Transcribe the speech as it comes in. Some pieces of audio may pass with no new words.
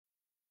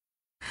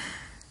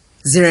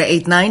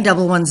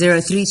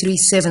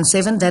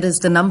089-110-3377. That is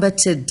the number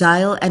to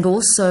dial. And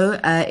also,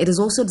 it is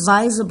also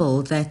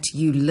advisable that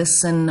you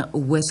listen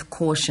with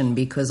caution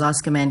because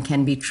Ask a Man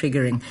can be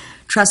triggering.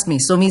 Trust me,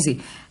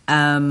 Somizi,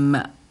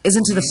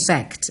 isn't it a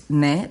fact,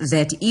 ne,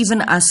 that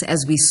even us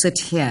as we sit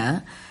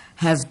here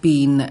have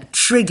been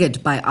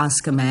triggered by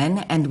Ask a Man,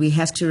 and we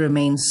have to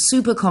remain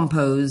super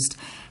composed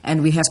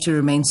and we have to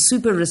remain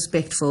super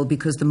respectful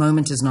because the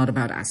moment is not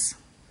about us.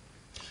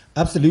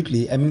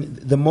 Absolutely. I mean,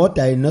 the more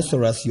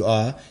dinosaurous you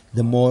are,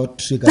 the more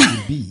triggered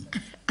you'll be.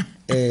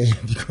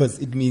 Because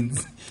it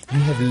means you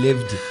have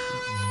lived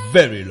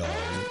very long.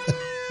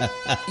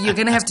 You're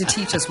going to have to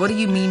teach us. What do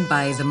you mean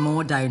by the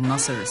more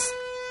dinosaurous?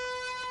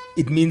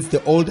 It means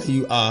the older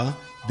you are,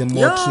 the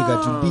more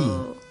triggered you'll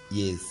be.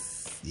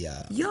 Yes.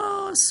 Yeah.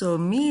 So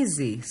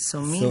measy.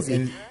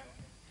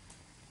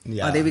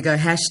 Yeah. Oh, there we go.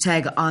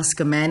 Hashtag Ask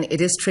a Man.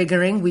 It is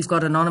triggering. We've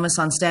got Anonymous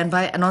on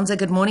standby. Anonza,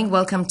 good morning.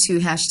 Welcome to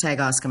Hashtag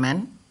Ask a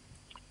Man.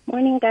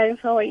 Morning, guys.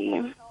 How are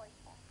you?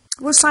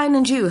 We're fine,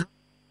 and you?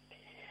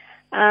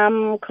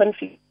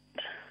 Confused.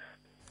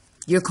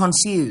 You're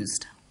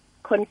confused.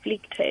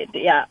 Conflicted,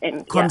 yeah.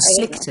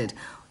 Conflicted.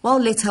 Well,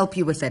 let's help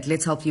you with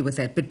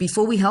that. But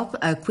before we help,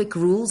 quick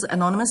rules,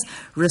 Anonymous.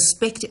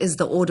 Respect is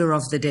the order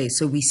of the day.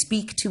 So we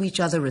speak to each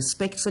other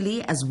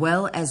respectfully as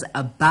well as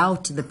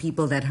about the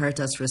people that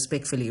hurt us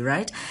respectfully,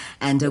 right?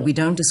 And we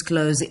don't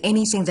disclose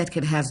anything that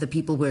could have the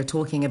people we're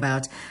talking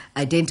about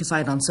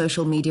identified on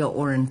social media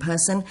or in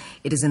person.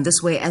 It is in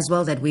this way as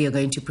well that we are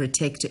going to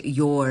protect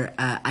your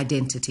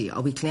identity.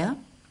 Are we clear?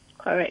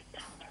 Correct.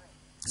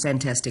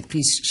 Fantastic.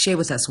 Please share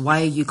with us,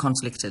 why are you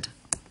conflicted?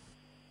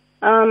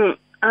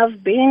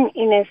 I've been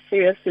in a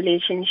serious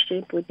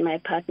relationship with my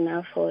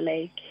partner for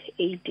like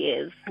 8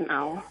 years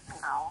now.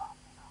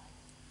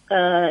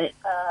 2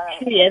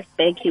 years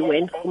back, he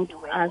went home to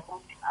us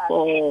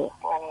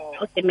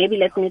maybe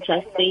let me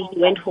just say he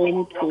went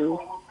home to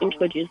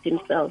introduce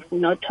himself,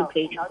 not to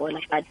play football,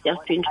 but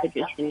just to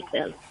introduce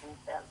himself.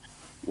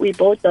 We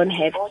both don't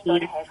have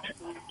kids.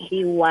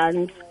 He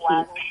wants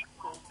kids.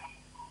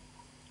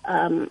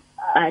 But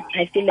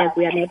I feel like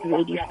we are not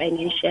ready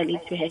financially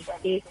to have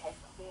kids.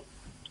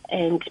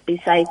 And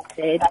besides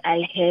that,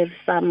 I have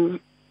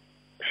some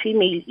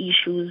female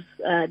issues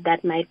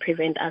that might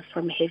prevent us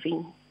from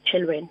having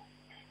children.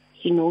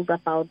 He knows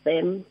about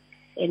them,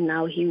 and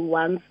now he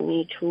wants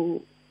me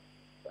to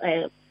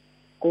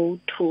go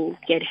to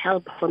get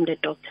help from the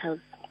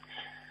doctors.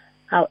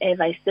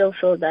 However, I still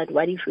feel that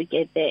what if we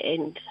get there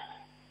and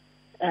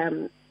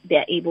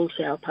they're able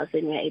to help us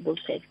and we're able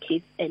to have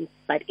kids,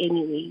 but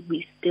anyway,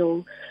 we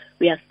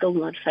are still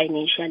not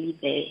financially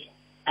there.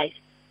 I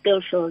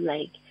still feel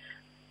like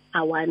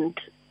I want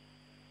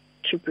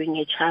to bring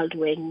a child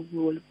when we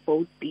will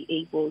both be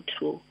able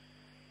to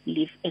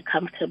live a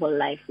comfortable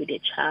life with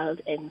a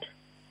child and,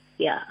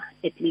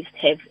 at least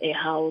have a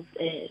house,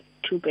 a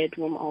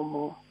 2-bedroom or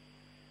more.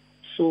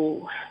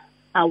 So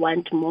I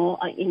want more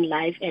in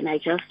life, and I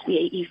just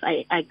feel if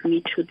I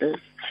agree to this,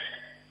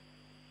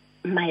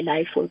 my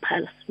life will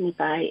pass me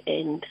by,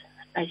 and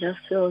I just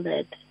feel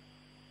that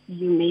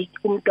you make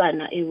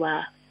umntwana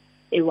ewa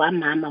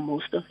mama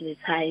most of the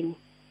time.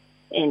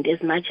 And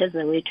as much as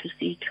a way to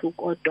see to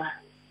kodwa,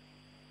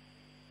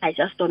 I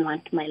just don't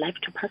want my life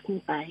to pass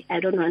me by.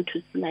 I don't want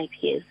to see my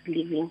peers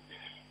living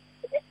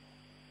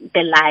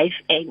the life,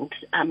 and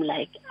I'm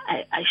like,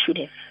 I should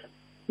have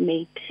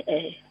made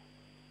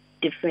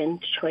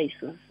different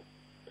choices.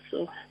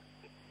 So,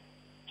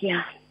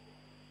 yeah.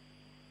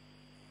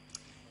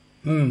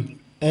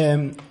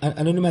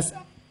 Anonymous,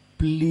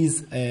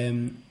 please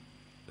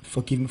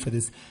forgive me for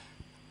this.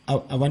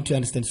 I want to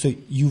understand. So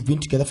you've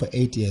been together for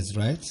 8 years,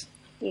 right?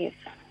 Yes.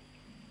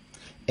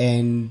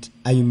 And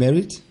are you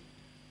married?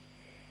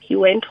 He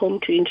went home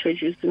to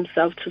introduce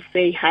himself, to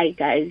say, hi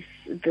guys,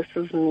 this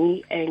is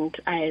me, and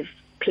I have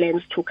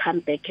plans to come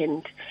back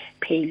and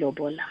pay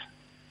lobola.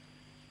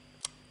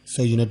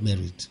 So you're not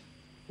married?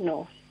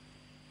 No.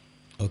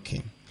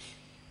 Okay.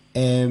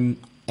 And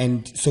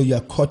so you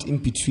are caught in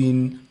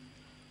between.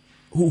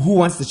 Who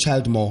wants the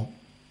child more?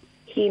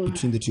 Him.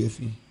 Between the two of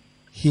you?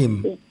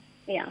 Him?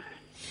 Yeah.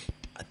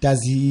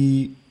 Does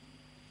he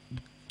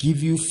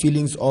give you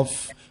feelings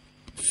of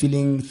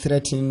feeling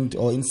threatened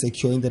or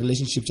insecure in the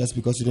relationship just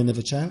because you don't have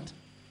a child?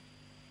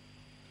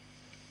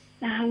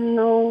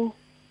 No.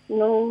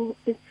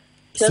 It's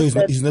just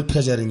so he's not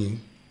pressuring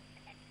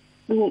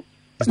you?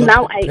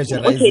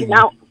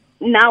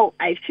 Now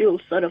I feel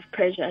sort of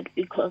pressured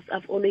because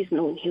I've always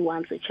known he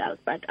wants a child.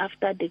 But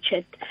after the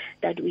chat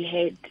that we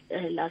had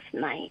last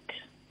night,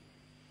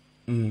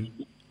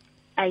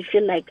 I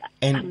feel like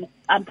I'm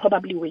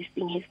probably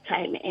wasting his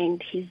time.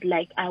 And he's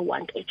like, I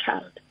want a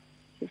child.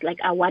 He's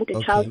like, I want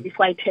a child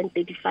before I turn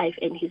 35,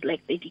 and he's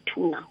like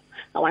 32 now.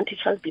 I want a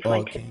child before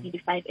I turn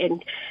 35,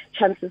 and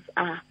chances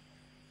are,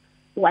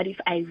 what if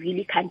I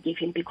really can't give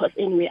him? Because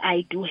anyway,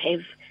 I do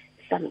have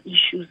some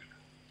issues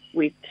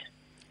with.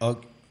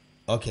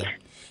 Okay.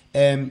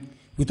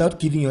 Without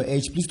giving your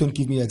age, please don't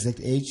give me your exact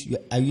age.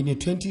 Are you in your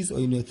 20s or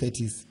in your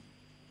 30s?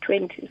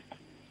 20s.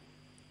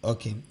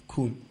 Okay,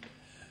 cool.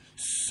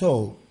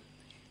 So,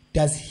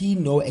 does he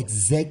know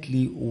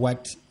exactly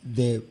what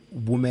the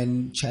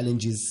woman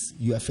challenges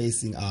you are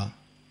facing are?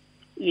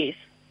 Yes.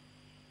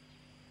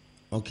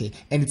 Okay.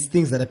 And it's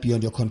things that are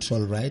beyond your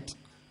control, right?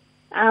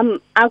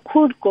 I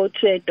could go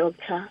to a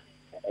doctor.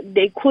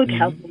 They could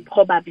help me,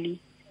 probably.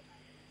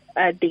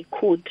 They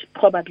could,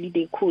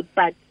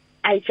 but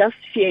I just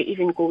fear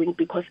even going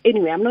because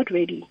anyway, I'm not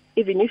ready.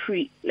 Even if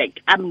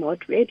I'm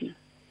not ready.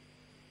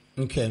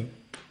 Okay.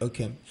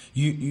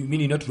 You mean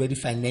you're not ready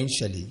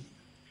financially?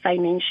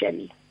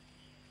 Financially.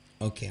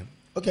 Okay.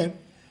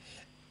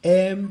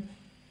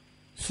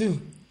 So,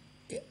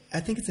 I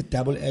think it's a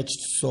double-edged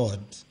sword,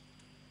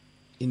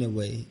 in a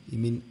way. I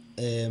mean,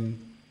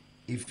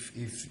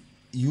 if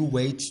you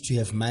wait to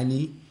have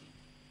money,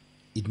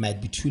 it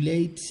might be too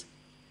late.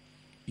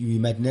 You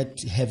might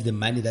not have the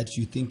money that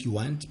you think you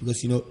want,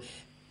 because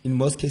in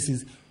most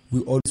cases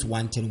we always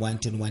want and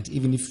want and want.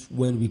 Even if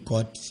when we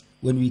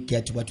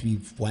get what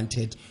we've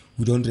wanted,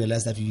 we don't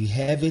realize that we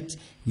have it.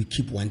 We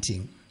keep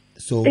wanting.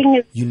 So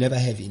you never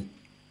have it.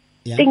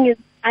 Yeah? Thing is,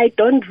 I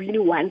don't really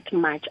want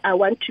much. I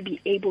want to be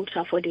able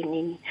to afford a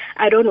nanny.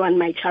 I don't want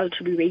my child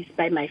to be raised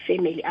by my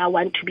family. I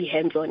want to be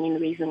hands-on in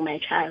raising my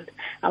child.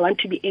 I want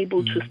to be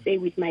able to stay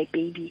with my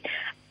baby.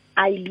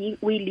 We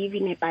live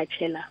in a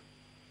bachelor.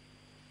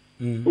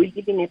 We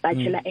live in a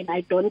bachelor, and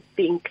I don't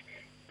think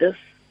this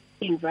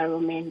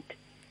environment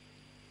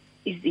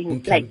is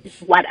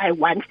what I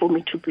want for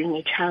me to bring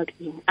a child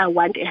in. I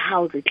want a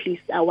house at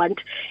least. I want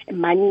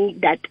money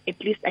that at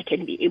least I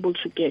can be able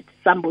to get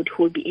somebody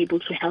who will be able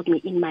to help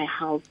me in my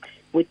house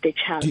with the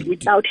child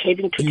without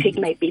having to take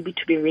my baby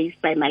to be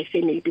raised by my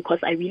family, because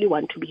I really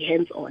want to be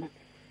hands-on.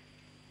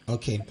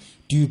 Okay.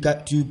 Do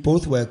you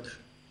both work?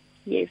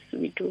 Yes,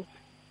 we do.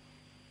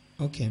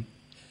 Okay.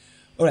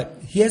 All right.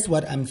 Here's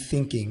what I'm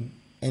thinking,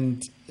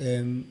 and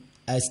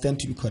I stand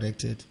to be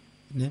corrected.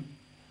 Yeah?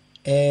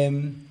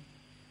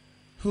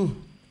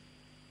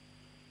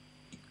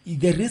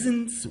 The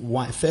reasons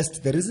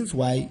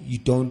why you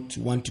don't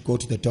want to go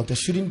to the doctor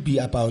shouldn't be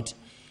about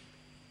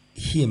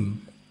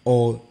him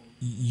or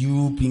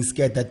you being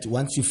scared that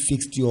once you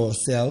fixed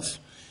yourself,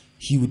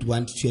 he would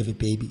want to have a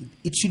baby.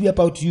 It should be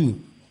about you.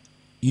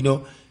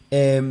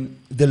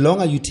 The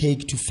longer you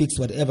take to fix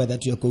whatever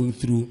that you're going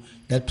through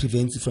that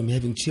prevents you from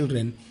having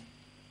children,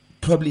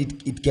 probably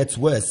it gets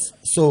worse.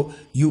 So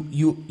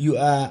you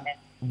are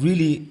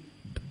really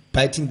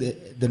biting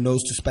the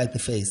nose to spite the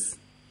face.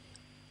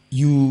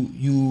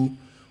 You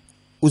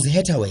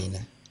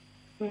uziheta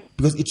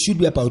because it should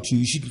be about you.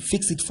 You should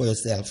fix it for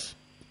yourself.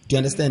 Do you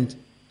understand?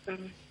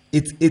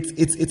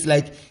 It's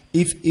like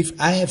if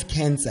I have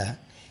cancer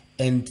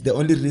and the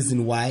only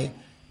reason why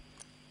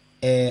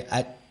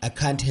I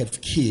can't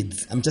have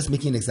kids, I'm just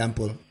making an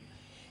example,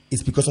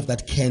 is because of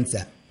that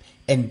cancer.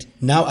 And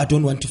now I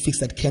don't want to fix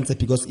that cancer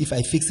because if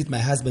I fix it, my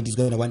husband is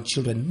going to want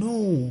children.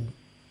 No.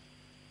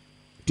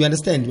 Do you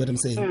understand what I'm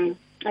saying?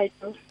 I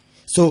do.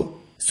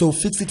 So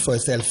fix it for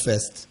yourself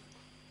first.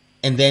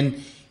 And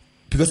then,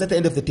 because at the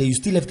end of the day, you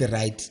still have the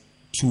right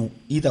to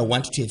either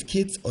want to have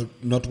kids or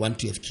not want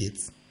to have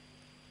kids.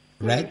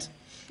 Right?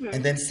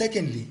 And then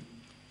secondly,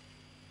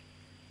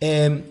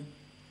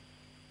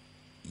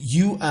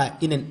 you are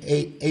in an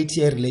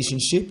 8-year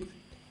relationship.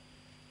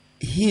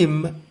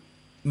 Him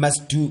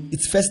must do,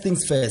 it's first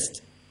things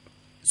first.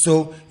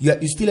 So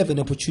you still have an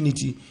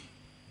opportunity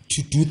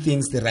to do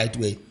things the right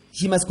way.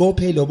 He must go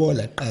pay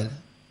lobola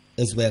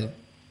as well.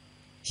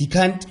 He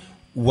can't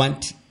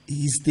want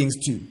his things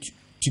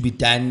to be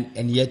done,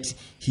 and yet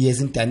he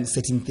hasn't done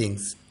certain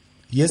things.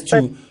 He has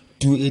to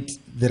do it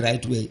the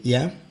right way,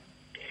 yeah?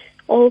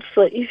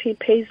 Also, if he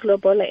pays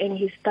lobola and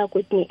he's stuck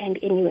with me, and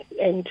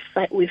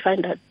we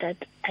find out that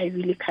I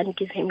really can't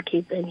give him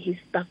kids, and he's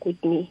stuck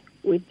with me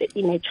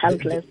in a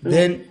childless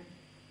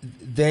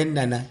then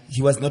Nana,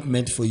 he was not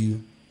meant for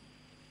you.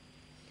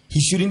 He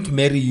shouldn't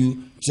marry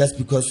you just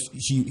because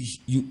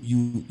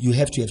you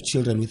have to have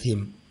children with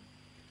him.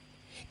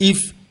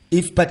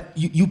 But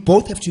you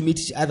both have to meet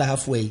each other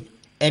halfway,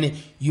 and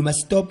you must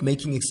stop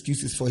making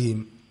excuses for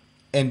him.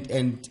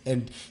 And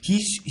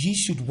he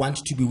should want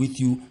to be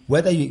with you,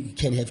 whether you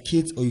can have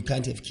kids or you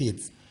can't have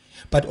kids.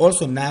 But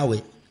also now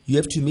you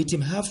have to meet him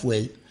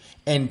halfway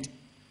and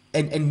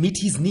meet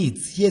his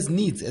needs. He has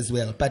needs as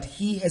well, but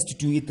he has to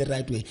do it the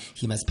right way.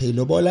 He must pay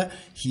lobola.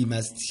 He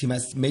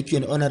must make you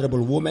an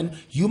honorable woman.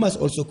 You must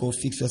also go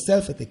fix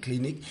yourself at the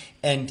clinic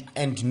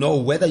and know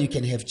whether you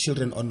can have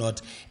children or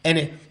not.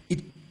 And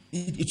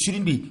it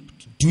shouldn't be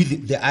do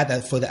the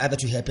other for the other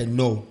to happen.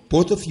 No,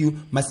 both of you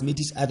must meet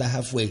each other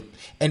halfway.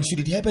 And should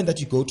it happen that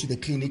you go to the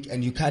clinic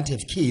and you can't have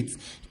kids,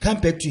 come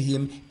back to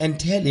him and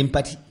tell him,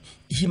 but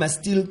he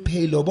must still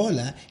pay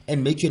lobola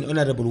and make you an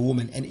honorable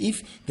woman. And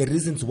if the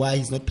reasons why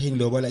he's not paying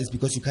lobola is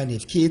because you can't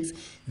have kids,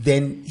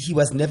 then he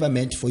was never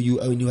meant for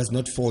you, or he was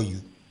not for you.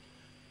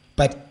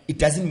 But it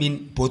doesn't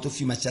mean both of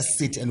you must just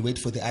sit and wait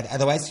for the other.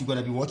 Otherwise, you're going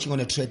to be walking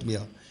on a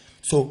treadmill.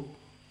 So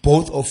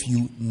both of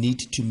you need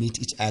to meet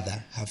each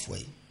other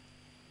halfway.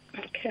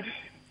 Okay.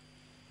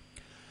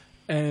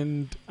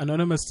 And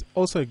Anonymous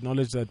also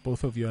acknowledged that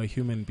both of you are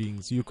human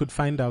beings. You could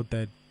find out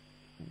that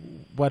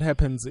what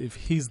happens if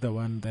he's the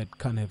one that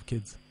can't have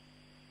kids?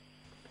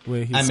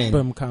 Where his Amen.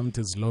 sperm count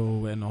is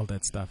low and all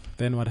that stuff.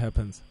 Then what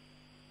happens?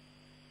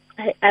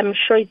 I'm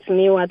sure it's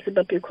me,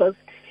 Watsiba, because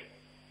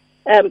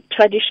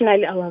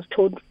traditionally I was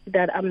told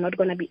that I'm not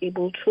going to be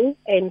able to,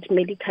 and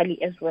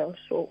medically as well.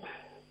 So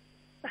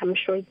I'm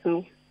sure it's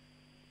me.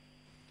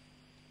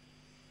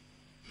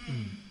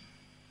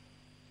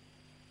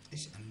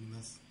 Ish,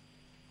 Anonymous.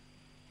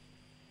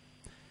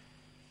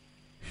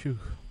 Phew.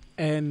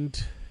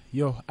 And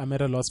I'm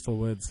at a loss for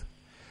words.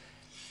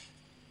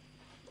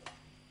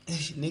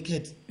 Ish,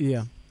 Naked,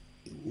 Yeah,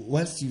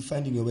 whilst you're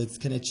finding your words,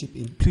 can I chip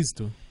in? please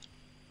do.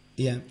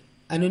 Yeah.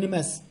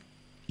 Anonymous,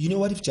 you know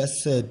what you've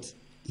just said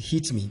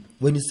hit me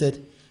when you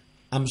said,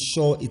 I'm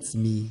sure it's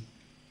me.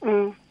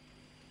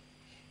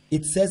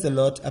 It says a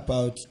lot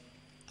about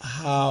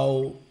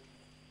how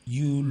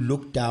you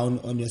look down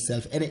on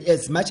yourself. And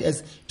as much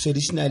as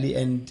traditionally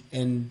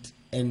and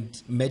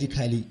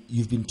medically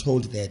you've been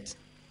told that,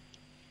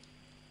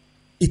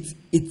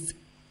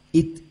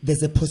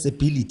 there's a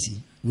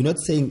possibility. We're not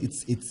saying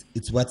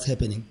it's what's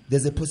happening.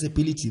 There's a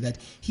possibility that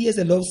he has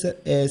a low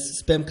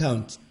sperm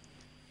count,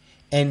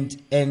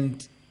 and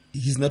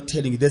he's not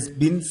telling you. There's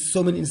been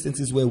so many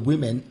instances where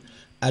women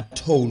are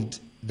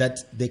told that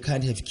they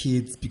can't have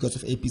kids because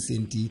of A, B, C,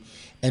 and D,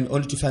 and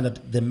only to find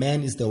out the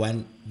man is the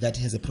one that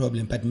has a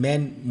problem. But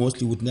men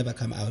mostly would never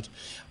come out.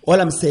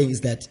 All I'm saying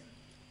is that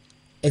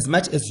as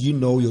much as you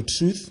know your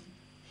truth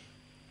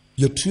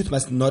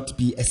must not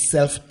be a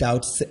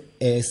self-doubt,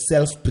 a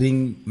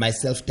self-bring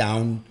myself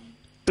down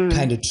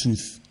kind of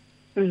truth.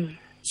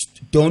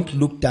 Don't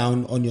look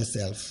down on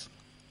yourself.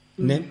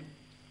 Ne?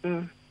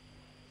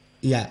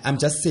 Yeah, I'm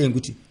just saying,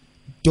 Guti,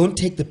 don't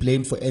take the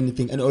blame for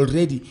anything. And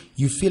already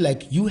you feel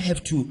like you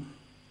have to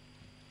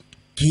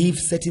give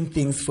certain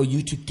things for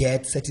you to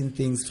get certain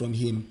things from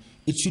him.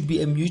 It should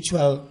be a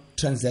mutual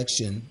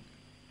transaction.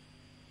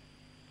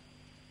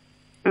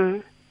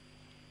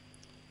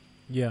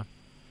 Yeah.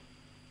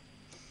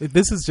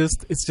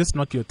 It's just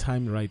not your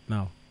time right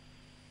now.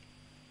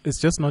 It's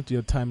just not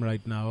your time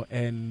right now,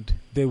 and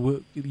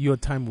your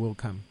time will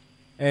come.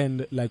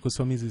 And like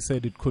Usomizi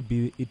said, it could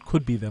be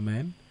the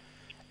man,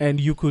 and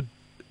you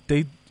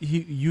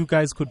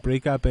guys could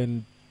break up,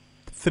 and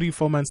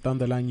 3-4 months down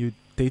the line you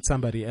date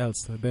somebody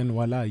else. Then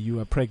voila, you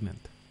are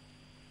pregnant.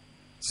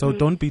 So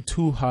don't be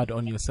too hard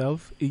on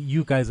yourself.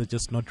 You guys are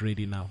just not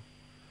ready now.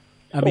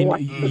 I mean,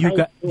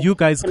 you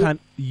guys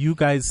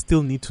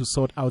still need to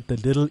sort out the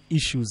little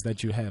issues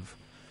that you have,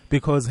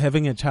 because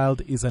having a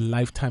child is a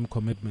lifetime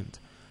commitment.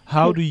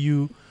 How do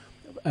you,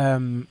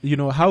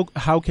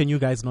 how can you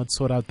guys not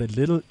sort out the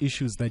little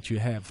issues that you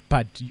have,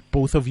 but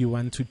both of you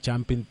want to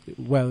jump in?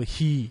 Well,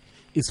 he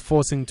is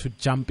forcing to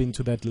jump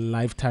into that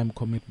lifetime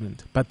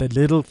commitment, but the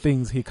little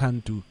things he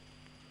can't do.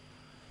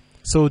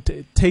 So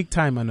take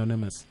time,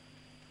 Anonymous.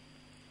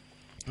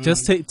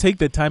 Just take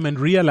the time and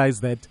realize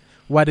that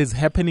what is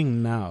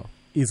happening now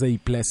is a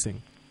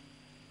blessing.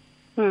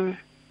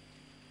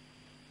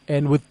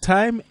 And with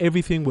time,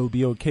 everything will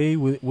be okay.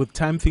 With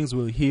time, things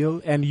will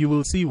heal, and you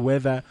will see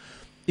whether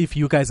if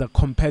you guys are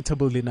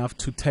compatible enough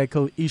to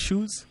tackle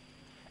issues,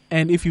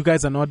 and if you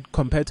guys are not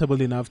compatible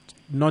enough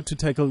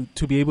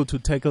to be able to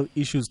tackle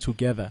issues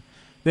together,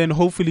 then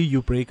hopefully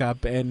you break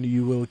up and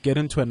you will get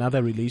into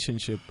another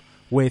relationship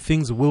where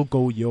things will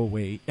go your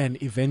way,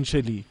 and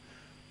eventually,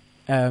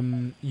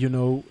 when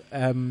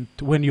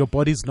your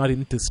body's not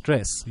in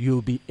distress,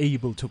 you'll be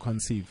able to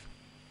conceive.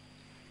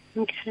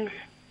 Okay.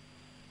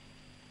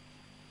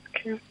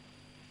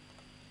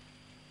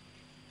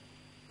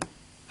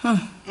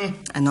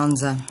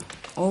 Anonza,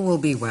 all will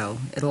be well.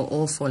 It'll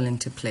all fall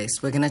into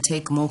place. We're going to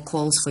take more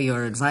calls for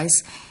your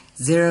advice.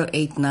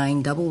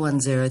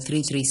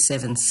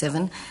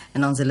 089-110-3377.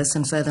 Anonza,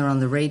 listen further on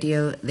the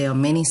radio. There are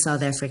many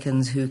South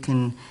Africans who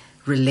can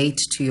relate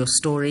to your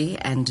story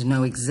and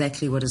know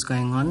exactly what is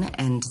going on,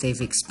 and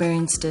they've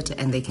experienced it,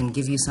 and they can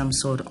give you some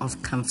sort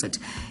of comfort.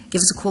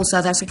 Give us a call,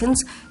 South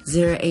Africans,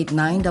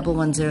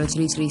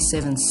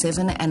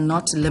 089-110-3377, and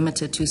not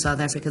limited to South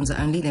Africans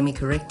only. Let me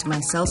correct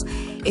myself.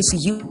 If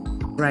you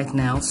right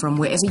now, from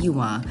wherever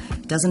you are,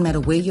 doesn't matter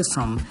where you're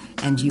from,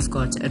 and you've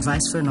got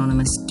advice for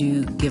Anonymous,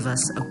 do give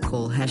us a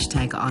call.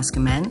 Hashtag Ask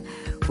a Man.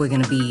 We're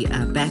going to be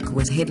back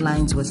with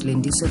headlines with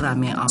Lindy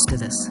Serame after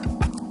this.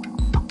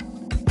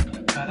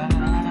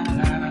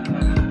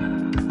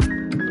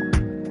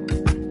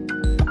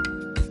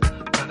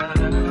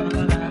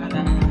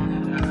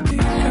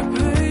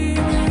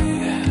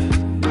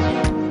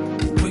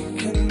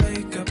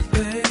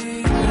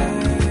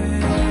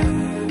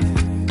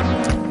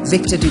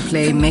 Victor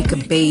Duplay, Make a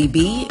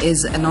Baby.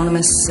 Is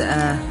Anonymous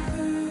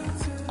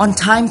on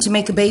time to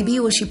make a baby,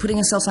 or is she putting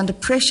herself under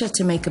pressure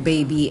to make a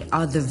baby?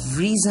 Are the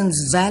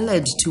reasons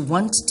valid to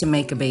want to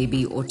make a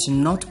baby or to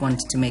not want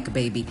to make a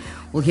baby?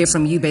 We'll hear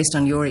from you based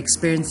on your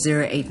experience.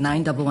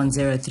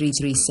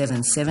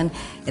 089-110-3377.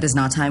 It is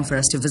now time for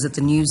us to visit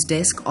the news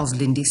desk of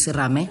Lindy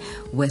Serame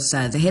with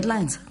the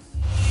headlines.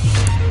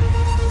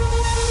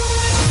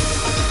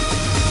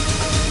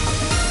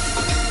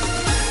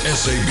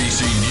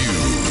 SABC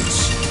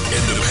News,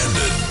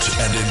 independent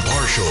and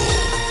impartial.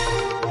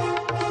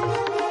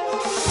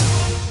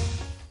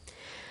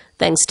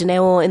 Thanks to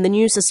Neo. In the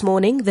news this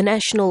morning, the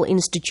National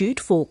Institute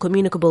for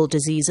Communicable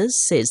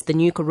Diseases says the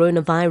new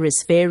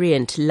coronavirus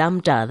variant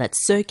Lambda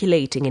that's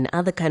circulating in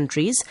other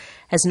countries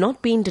has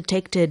not been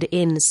detected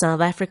in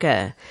South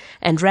Africa.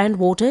 And Rand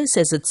Water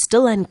says it's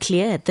still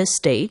unclear at this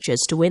stage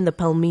as to when the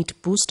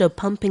Palmeet booster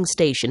pumping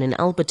station in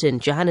Alberton,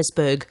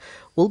 Johannesburg,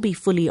 will be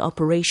fully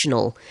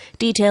operational.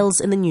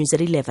 Details in the news at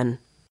 11.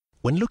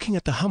 When looking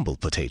at the humble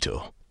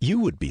potato, you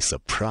would be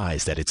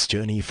surprised at its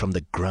journey from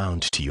the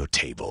ground to your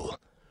table.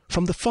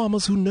 From the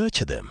farmers who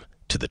nurture them,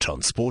 to the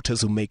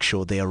transporters who make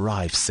sure they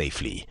arrive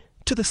safely,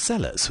 to the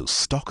sellers who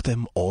stock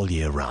them all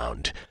year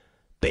round.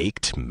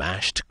 Baked,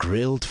 mashed,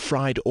 grilled,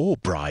 fried or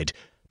fried,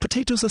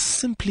 potatoes are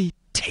simply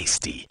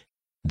tasty.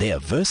 They are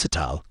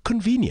versatile,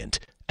 convenient,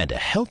 and a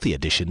healthy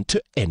addition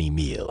to any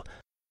meal.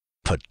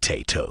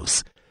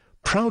 Potatoes.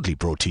 Proudly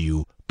brought to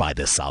you by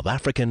the South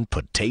African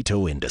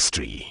potato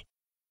industry.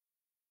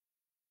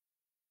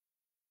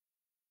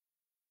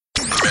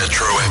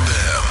 Metro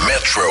FM.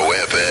 Metro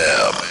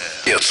FM.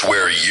 It's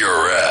where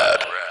you're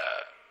at.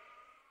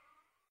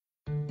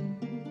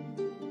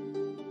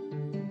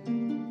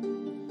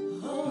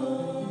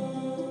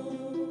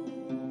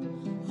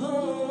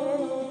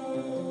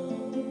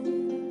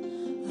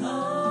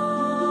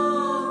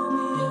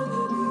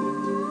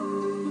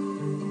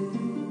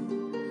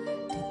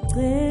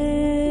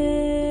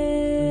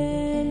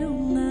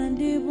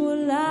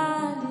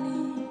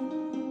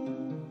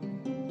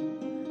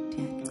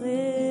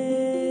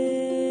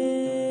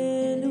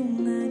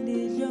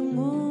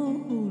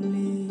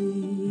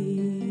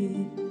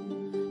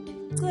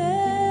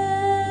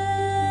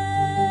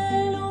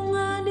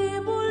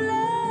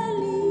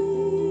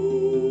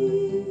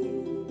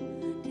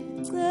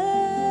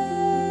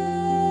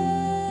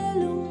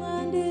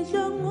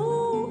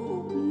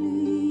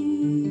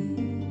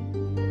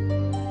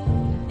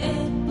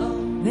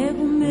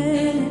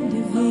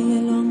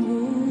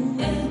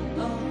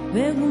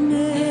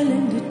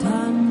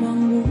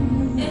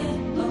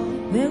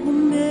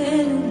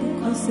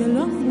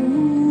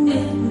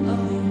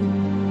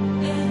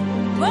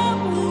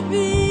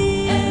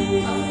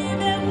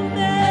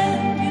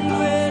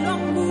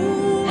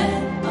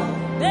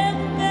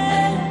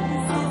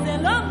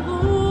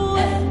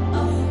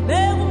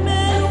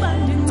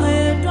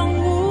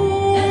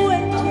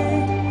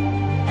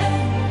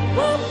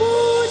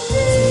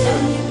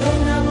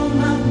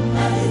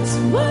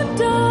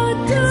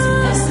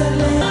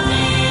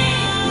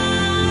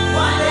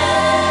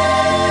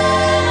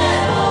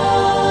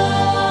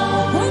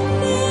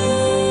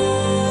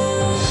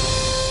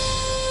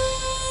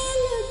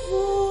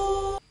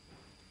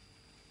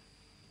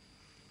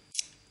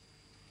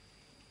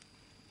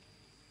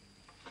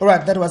 All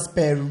right, that was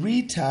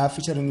Perita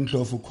featuring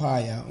Ndlovu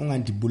Choir,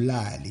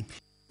 Ungandibulali.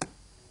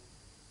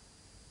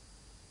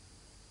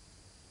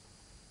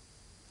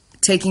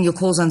 Taking your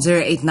calls on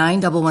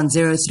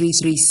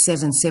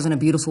 089-110-3377, a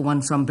beautiful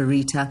one from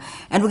Berita.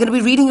 And we're going to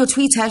be reading your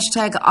tweets,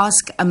 hashtag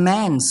Ask a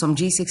Man, from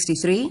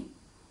G63.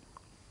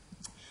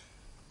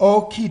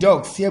 Okie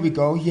dokes, here we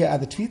go. Here are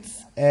the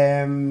tweets.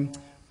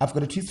 I've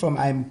got a tweet from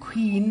I'm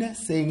Queen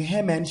saying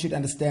her man should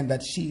understand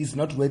that she is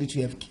not ready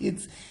to have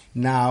kids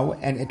now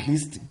and at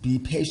least be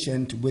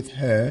patient with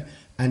her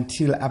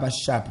until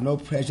Abashap. No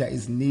pressure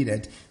is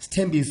needed.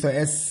 Stembiso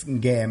S.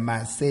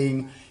 Ngema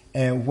saying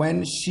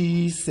when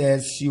she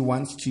says she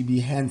wants to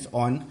be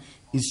hands-on,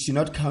 is she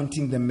not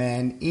counting the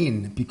man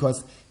in?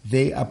 Because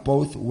they are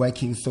both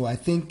working, so I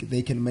think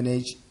they can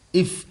manage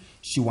if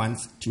she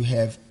wants to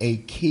have a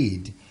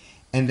kid.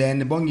 And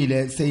then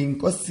Bongile saying,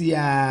 Nkosi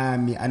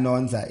yami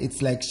Anonza,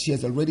 it's like she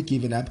has already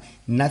given up,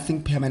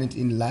 nothing permanent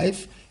in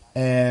life.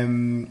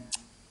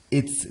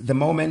 It's the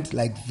moment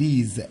like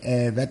these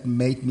that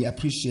make me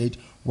appreciate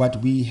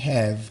what we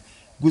have.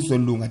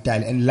 Guzolunga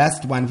Dali. And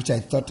last one, which I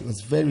thought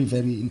was very,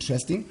 very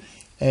interesting.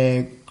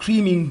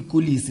 Creaming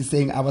Kulis is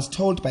saying, I was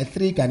told by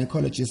 3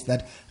 gynecologists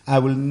that I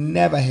will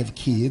never have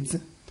kids.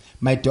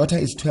 My daughter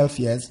is 12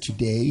 years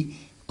today,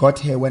 got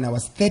her when I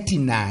was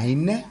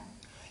 39.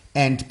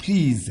 And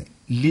please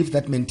leave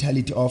that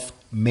mentality of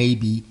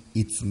maybe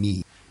it's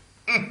me.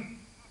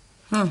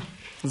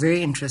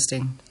 Very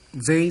interesting.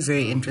 Very,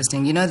 very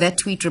interesting. You know, that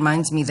tweet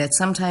reminds me that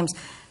sometimes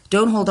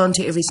don't hold on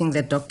to everything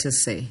that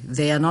doctors say.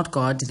 They are not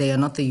God. They are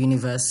not the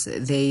universe.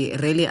 They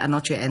really are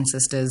not your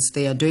ancestors.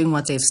 They are doing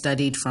what they've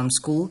studied from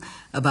school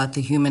about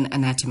the human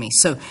anatomy.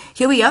 So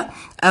here we are.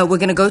 We're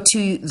going to go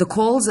to the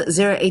calls,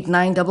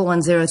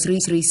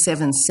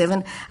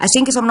 089-110-3377. I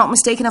think, if I'm not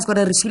mistaken, I've got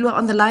a Refilwa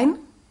on the line.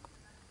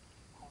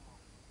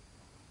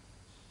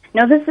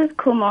 No, this is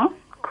Kumo.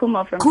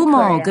 Kumo from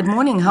Victoria. Good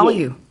morning. How are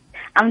you?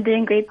 I'm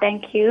doing great,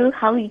 thank you.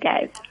 How are you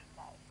guys?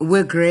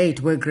 We're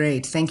great. We're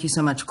great. Thank you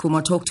so much.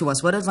 Kumo, talk to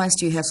us. What advice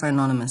do you have for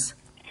Anonymous?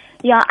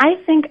 Yeah, I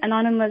think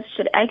Anonymous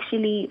should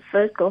actually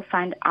first go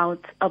find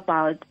out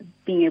about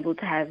being able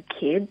to have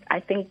kids.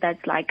 I think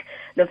that's like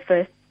the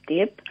first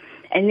step.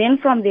 And then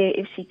from there,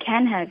 if she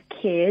can have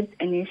kids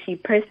and if she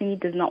personally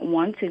does not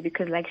want to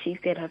because, like she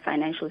said, her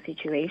financial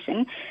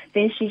situation,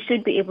 then she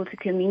should be able to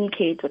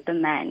communicate with the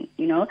man,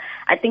 you know.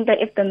 I think that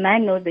if the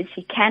man knows that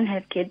she can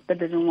have kids but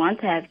doesn't want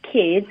to have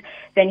kids,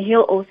 then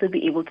he'll also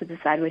be able to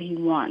decide what he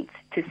wants,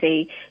 to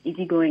say, is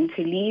he going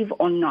to leave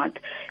or not?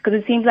 Because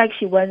it seems like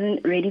she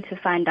wasn't ready to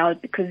find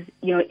out because,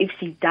 you know, if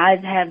she does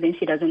have, then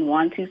she doesn't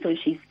want to, so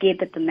she's scared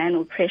that the man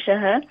will pressure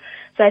her.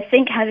 So I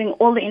think having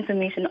all the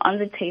information on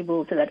the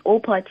table so that all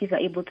parties are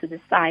able to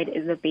decide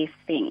is the best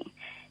thing,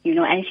 you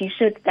know, and she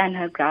should stand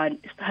her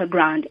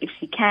ground if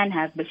she can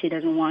have, but she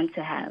doesn't want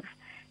to have.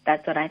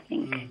 That's what I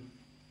think.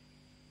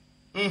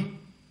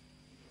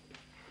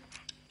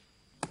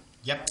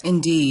 Yep.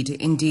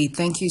 Indeed.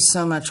 Thank you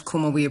so much,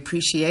 Kuma. We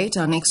appreciate.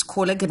 Our next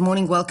caller, good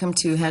morning. Welcome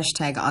to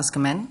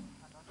 #AskAman.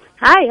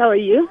 Hi, how are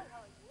you?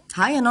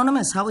 Hi,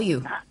 Anonymous. How are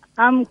you?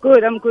 I'm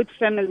good,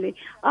 family.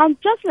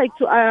 Just like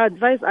to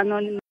advise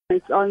Anonymous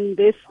on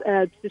this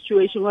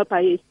situation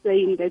whereby he's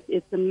saying that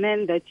it's the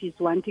man that is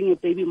wanting a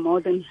baby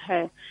more than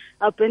her.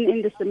 I've been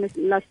in the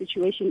similar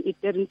situation. It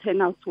didn't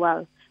turn out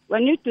well.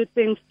 When you do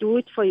things, do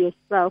it for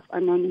yourself,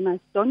 Anonymous.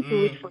 Don't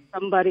do it for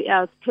somebody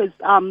else. Because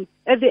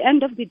at the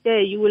end of the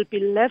day, you will be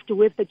left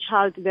with a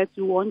child that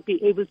you won't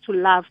be able to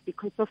love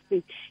because of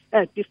the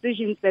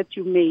decisions that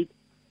you made.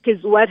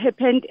 Because what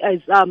happened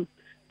is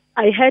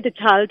I had a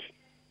child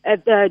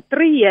at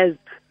 3 years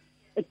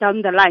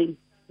down the line.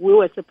 We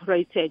were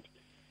separated.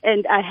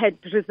 And I had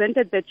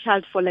resented the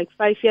child for like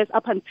 5 years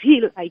up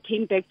until I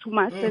came back to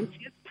my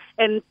senses.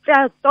 And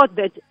I thought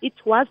that it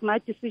was my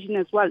decision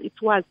as well. It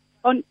was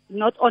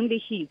not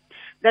only his.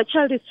 That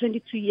child is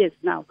 22 years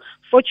now.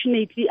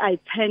 Fortunately, I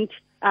turned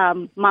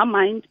my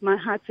mind, my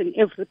heart, and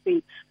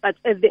everything. But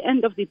at the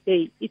end of the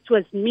day, it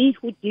was me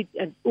who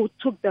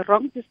took the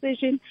wrong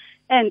decision,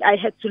 and I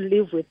had to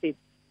live with it.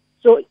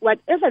 So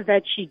whatever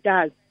that she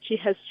does, she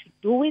has to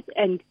do it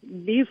and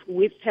live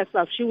with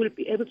herself. She will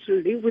be able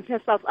to live with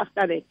herself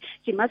after that.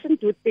 She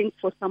mustn't do things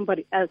for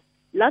somebody else.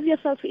 Love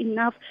yourself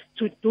enough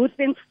to do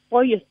things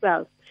for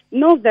yourself.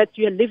 Know that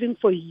you're living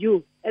for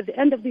you. At the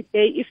end of the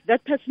day, if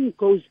that person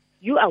goes,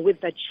 you are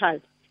with that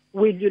child.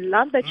 Will you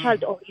love that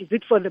child or is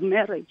it for the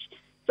marriage?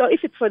 So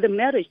if it's for the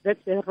marriage,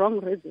 that's the wrong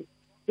reason.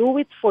 Do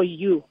it for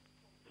you.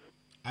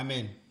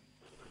 Amen.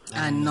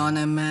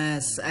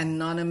 Anonymous, a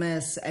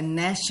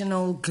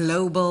national,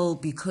 global,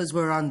 because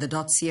we're on the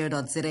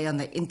 .co.za on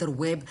the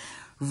interweb.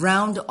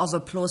 Round of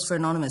applause for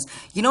Anonymous.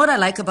 You know what I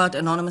like about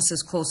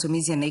Anonymous's call,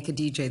 Somizi and Naked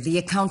DJ? The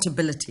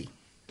accountability.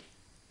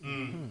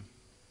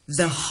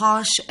 The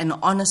harsh and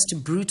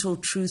honest, brutal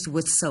truth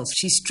with self.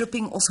 She's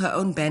stripping off her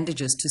own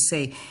bandages to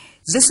say,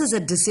 this is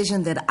a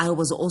decision that I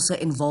was also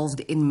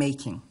involved in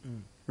making.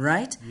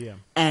 Right? Yeah.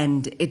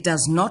 And it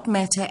does not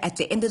matter. At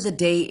the end of the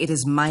day, it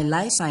is my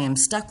life. I am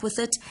stuck with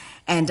it,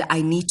 and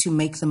I need to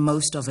make the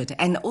most of it.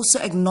 And also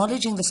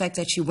acknowledging the fact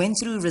that she went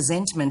through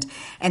resentment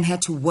and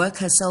had to work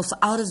herself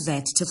out of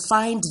that to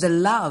find the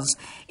love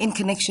in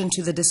connection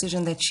to the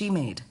decision that she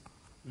made.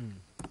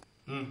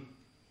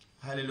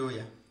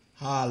 Hallelujah.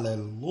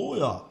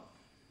 Hallelujah.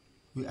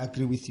 We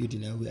agree with you,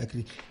 Dina. We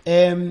agree.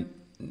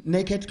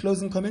 Naked,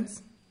 closing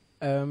comments?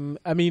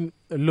 I mean,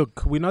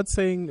 look, we're not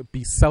saying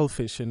be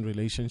selfish in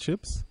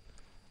relationships.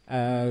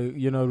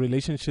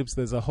 Relationships,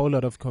 there's a whole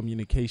lot of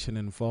communication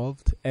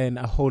involved and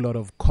a whole lot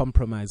of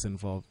compromise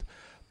involved.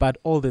 But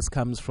all this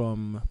comes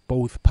from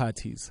both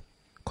parties.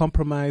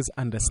 Compromise,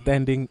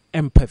 understanding,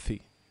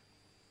 empathy.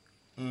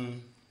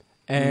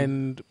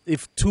 And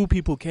if two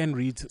people can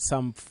reach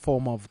some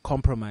form of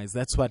compromise,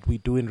 that's what we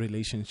do in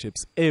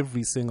relationships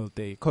every single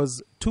day.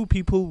 Because two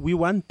people, we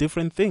want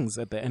different things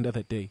at the end of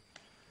the day.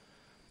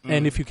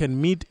 And if you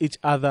can meet each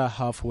other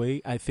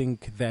halfway, I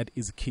think that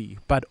is key.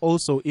 But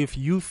also, if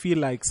you feel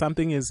like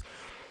something is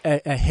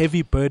a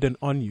heavy burden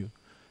on you,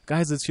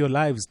 guys, it's your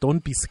lives.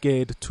 Don't be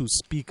scared to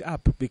speak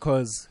up,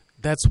 because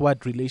that's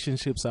what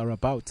relationships are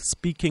about.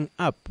 Speaking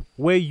up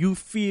where you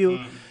feel,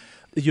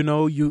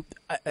 you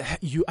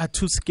are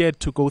too scared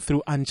to go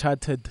through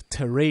uncharted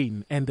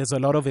terrain and there's a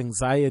lot of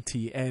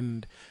anxiety,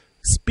 and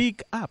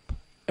speak up.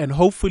 And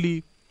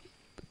hopefully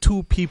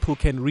two people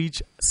can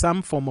reach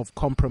some form of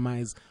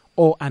compromise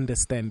or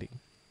understanding.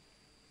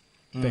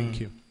 Thank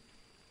you.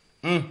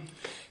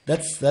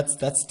 That's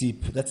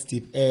deep. That's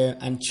deep.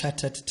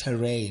 Uncharted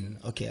terrain.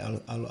 Okay,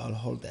 I'll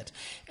hold that.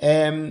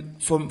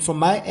 From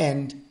my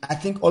end, I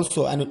think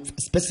also, and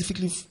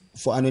specifically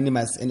for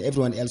Anonymous and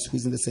everyone else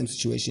who's in the same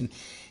situation,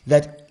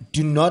 that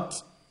do not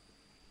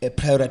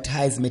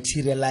prioritize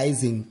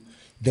materializing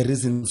the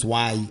reasons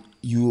why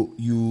you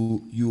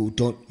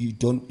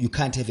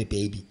can't have a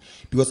baby,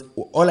 because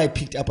all I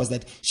picked up was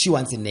that she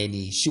wants a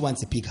nanny, she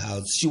wants a big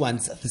house, she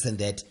wants this and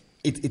that.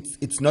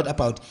 It's not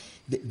about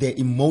the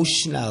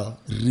emotional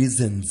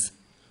reasons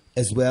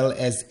as well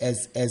as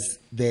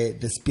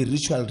the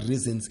spiritual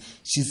reasons.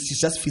 She's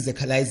just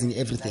physicalizing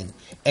everything,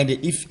 and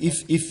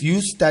if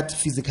you start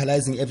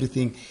physicalizing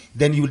everything,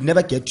 then you will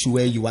never get to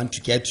where you want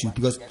to get to,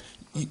 because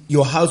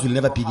your house will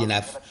never be big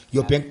enough,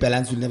 your bank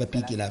balance will never be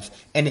big enough.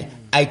 And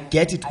I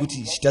get it,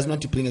 Guti, she doesn't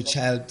want to bring a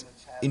child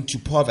into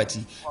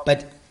poverty.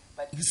 But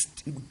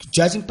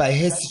judging by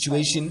her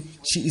situation,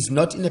 she is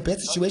not in a bad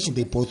situation.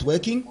 They're both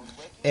working.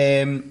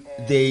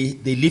 They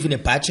live in a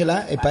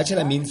bachelor. A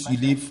bachelor means you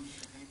live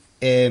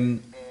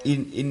in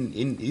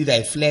either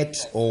a flat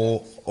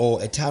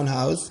or a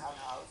townhouse.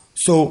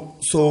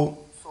 So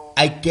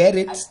I get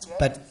it,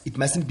 but it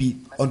mustn't be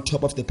on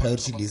top of the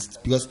priority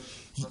list, because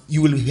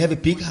you will have a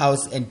big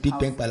house and big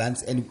bank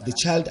balance, and the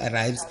child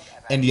arrives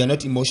and you are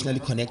not emotionally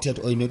connected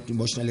or you're not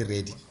emotionally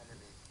ready.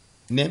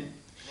 Ne?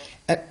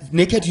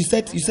 Naked, you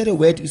said a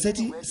word. You said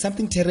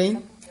something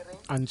terrain.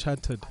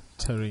 Uncharted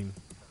terrain.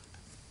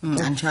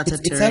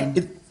 Uncharted terrain.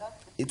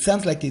 It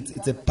sounds like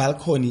it's a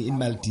balcony in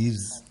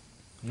Maldives.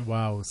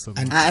 Wow, so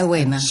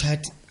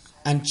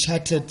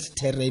uncharted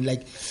terrain,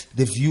 like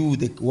the view,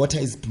 the water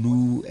is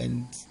blue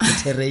and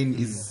the terrain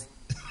is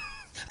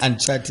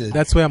uncharted.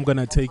 That's where I'm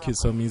gonna take you,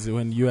 Somizi,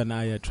 when you and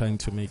I are trying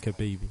to make a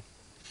baby.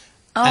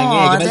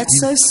 Oh, that's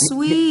so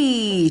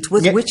sweet.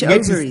 With which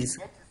ovaries?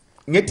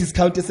 Get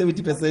discounted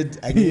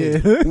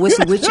 70%. With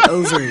which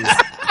ovaries?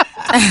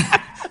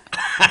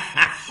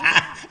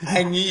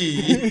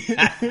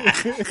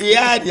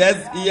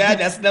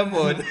 That's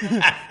number.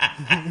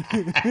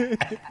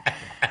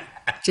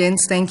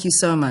 Gents, thank you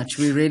so much.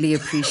 We really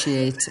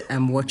appreciate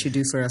what you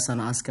do for us on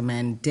Ask a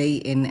Man day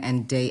in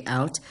and day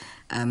out.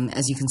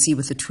 As you can see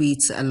with the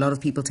tweets, a lot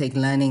of people take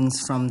learnings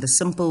from the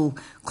simple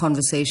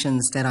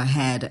conversations that are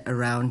had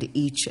around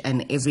each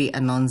and every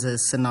Anonza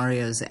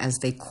scenarios as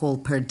they call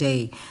per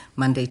day,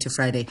 Monday to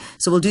Friday.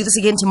 So we'll do this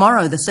again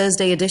tomorrow. The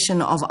Thursday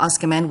edition of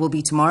Ask a Man will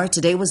be tomorrow.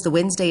 Today was the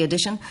Wednesday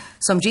edition.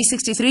 So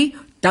G63,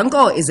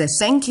 Danko is a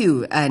thank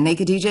you.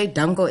 Naked DJ,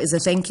 Danko is a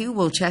thank you.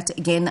 We'll chat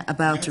again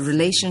about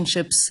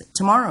relationships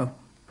tomorrow.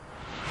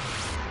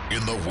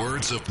 In the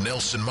words of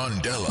Nelson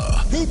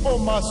Mandela, people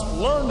must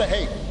learn to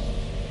hate.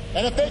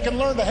 And if they can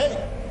learn to hate,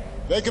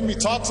 they can be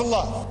taught to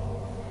love.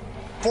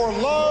 For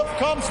love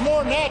comes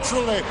more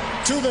naturally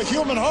to the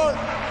human heart.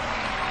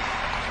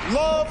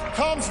 Love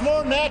comes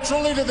more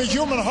naturally to the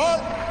human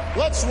heart.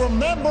 Let's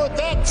remember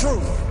that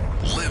truth.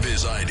 Live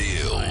his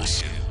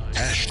ideals.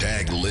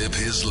 #live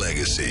his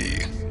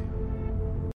legacy.